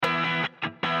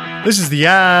This is the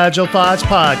Agile Thoughts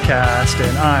Podcast,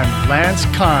 and I'm Lance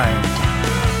Kind.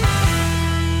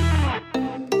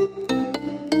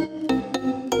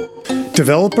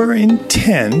 Developer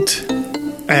intent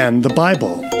and the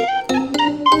Bible.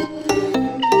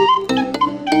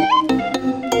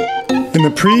 In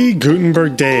the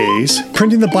pre-Gutenberg days,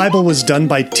 printing the Bible was done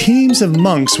by teams of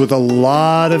monks with a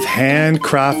lot of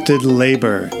handcrafted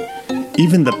labor.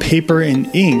 Even the paper and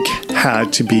ink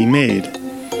had to be made.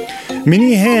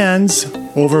 Many hands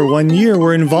over 1 year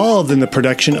were involved in the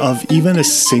production of even a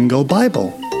single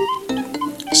Bible.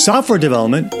 Software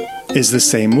development is the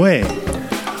same way.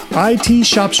 IT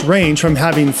shops range from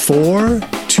having 4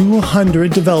 to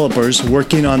 100 developers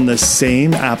working on the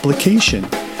same application.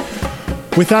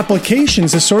 With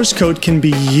applications, the source code can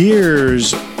be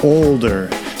years older,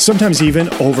 sometimes even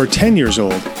over 10 years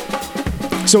old.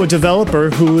 So a developer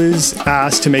who is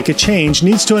asked to make a change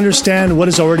needs to understand what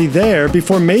is already there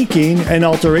before making an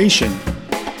alteration.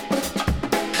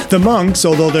 The monks,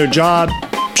 although their job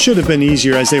should have been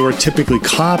easier as they were typically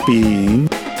copying,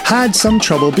 had some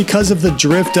trouble because of the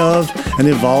drift of an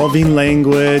evolving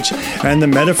language and the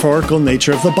metaphorical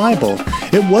nature of the Bible.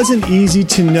 It wasn't easy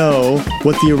to know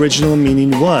what the original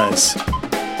meaning was.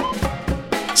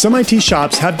 Some IT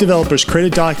shops have developers create a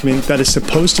document that is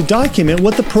supposed to document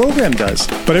what the program does,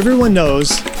 but everyone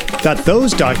knows that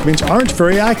those documents aren't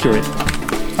very accurate.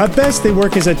 At best, they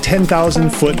work as a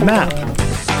 10,000-foot map.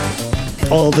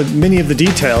 Many of the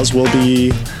details will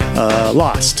be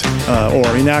lost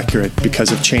or inaccurate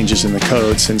because of changes in the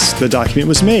code since the document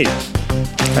was made,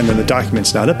 and then the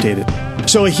document's not updated.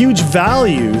 So a huge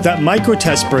value that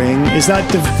microtests bring is that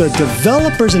the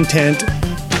developer's intent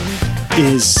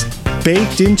is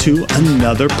baked into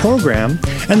another program,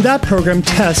 and that program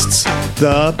tests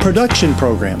the production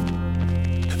program.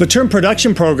 The term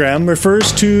production program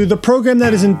refers to the program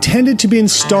that is intended to be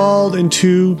installed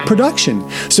into production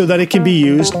so that it can be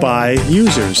used by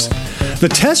users. The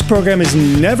test program is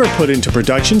never put into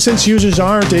production since users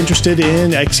aren't interested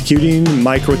in executing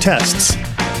microtests.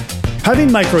 Having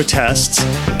microtests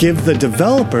give the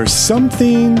developers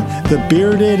something the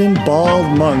bearded and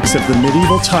bald monks of the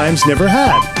medieval times never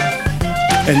had.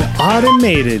 An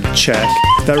automated check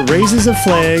that raises a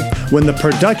flag when the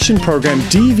production program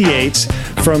deviates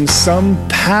from some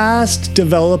past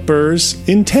developer's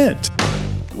intent.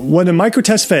 When a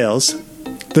microtest fails,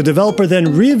 the developer then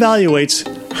reevaluates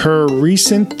her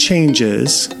recent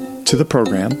changes to the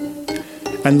program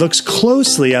and looks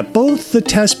closely at both the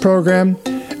test program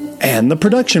and the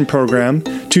production program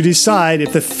to decide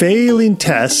if the failing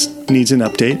test needs an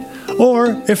update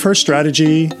or if her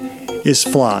strategy is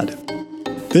flawed.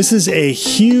 This is a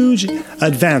huge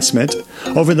advancement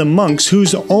over the monks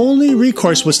whose only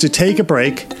recourse was to take a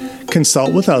break,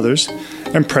 consult with others,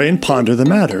 and pray and ponder the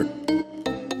matter.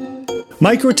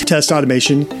 Microtest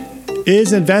automation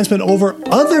is an advancement over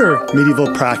other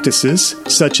medieval practices,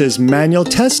 such as manual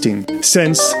testing,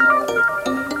 since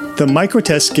the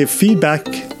microtests give feedback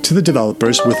to the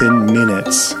developers within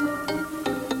minutes.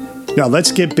 Now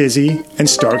let's get busy and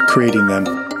start creating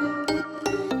them.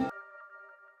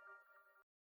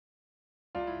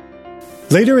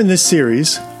 Later in this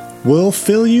series, we'll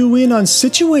fill you in on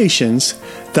situations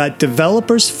that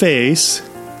developers face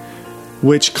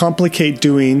which complicate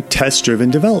doing test-driven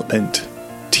development,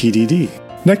 TDD.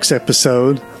 Next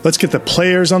episode, let's get the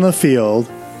players on the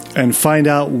field and find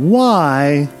out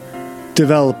why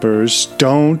developers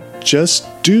don't just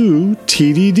do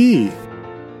TDD.